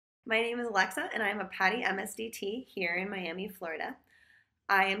My name is Alexa and I'm a PADI MSDT here in Miami, Florida.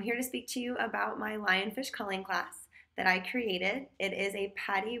 I am here to speak to you about my lionfish culling class that I created. It is a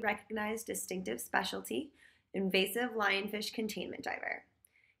PADI recognized distinctive specialty, invasive lionfish containment diver.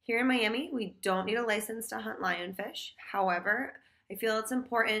 Here in Miami, we don't need a license to hunt lionfish. However, I feel it's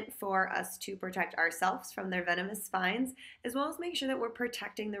important for us to protect ourselves from their venomous spines, as well as make sure that we're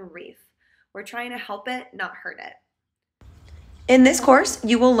protecting the reef. We're trying to help it, not hurt it. In this course,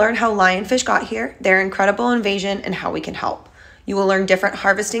 you will learn how lionfish got here, their incredible invasion, and how we can help. You will learn different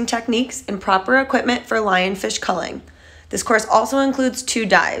harvesting techniques and proper equipment for lionfish culling. This course also includes 2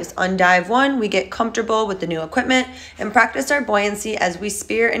 dives. On dive 1, we get comfortable with the new equipment and practice our buoyancy as we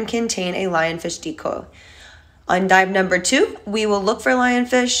spear and contain a lionfish decoy. On dive number 2, we will look for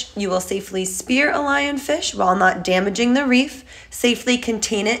lionfish. You will safely spear a lionfish while not damaging the reef, safely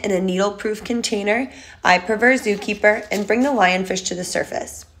contain it in a needle-proof container, I prefer zookeeper, and bring the lionfish to the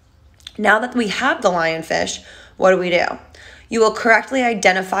surface. Now that we have the lionfish, what do? You will correctly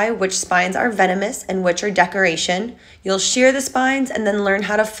identify which spines are venomous and which are decoration. You'll shear the spines and then learn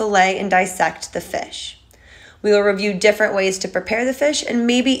how to fillet and dissect the fish. We will review different ways to prepare the fish and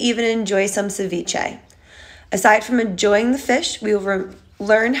maybe even enjoy some ceviche. Aside from enjoying the fish, we will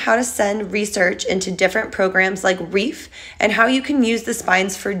learn how to send research into different programs like Reef and how you can use the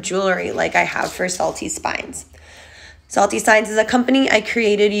spines for jewelry like I have for Salty Spines. Salty Spines is a company I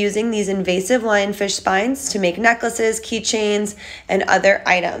created using these invasive lionfish spines to make necklaces, keychains, and other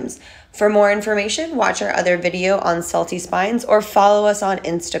items. For more information, watch our other video on Salty Spines or follow us on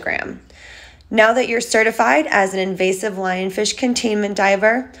Instagram. Now that you're certified as an invasive lionfish containment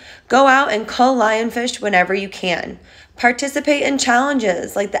diver, go out and cull lionfish whenever you can. Participate in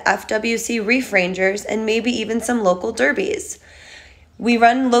challenges like the FWC Reef Rangers and maybe even some local derbies. We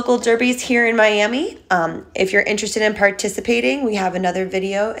run local derbies here in Miami. If you're interested in participating, we have another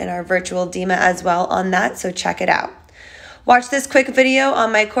video in our virtual DEMA as well on that, so check it out. Watch this quick video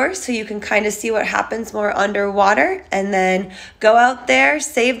on my course so you can kind of see what happens more underwater, and then go out there,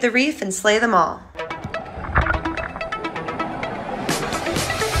 save the reef, and slay them all.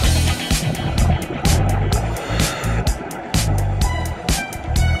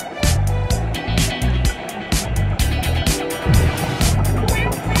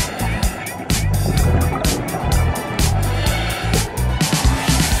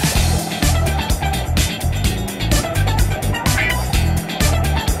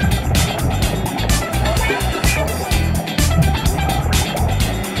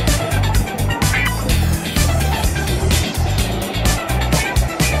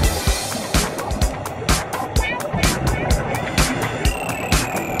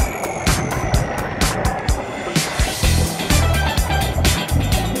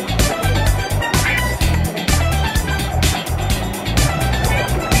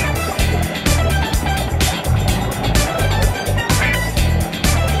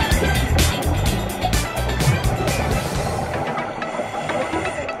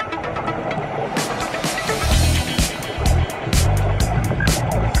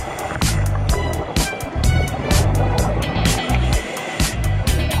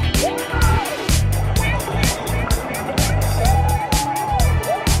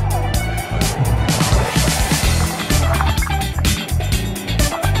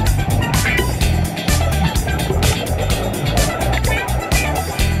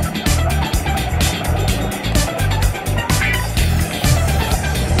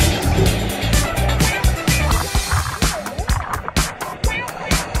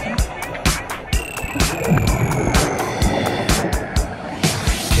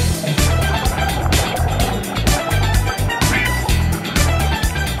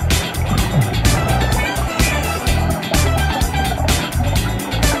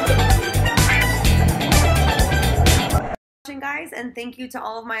 Guys, and thank you to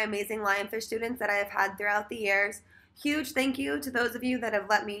all of my amazing lionfish students that I have had throughout the years. Huge thank you to those of you that have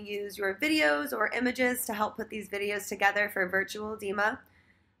let me use your videos or images to help put these videos together for virtual DEMA.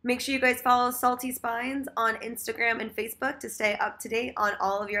 Make sure you guys follow Salty Spines on Instagram and Facebook to stay up to date on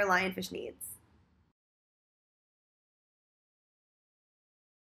all of your lionfish needs.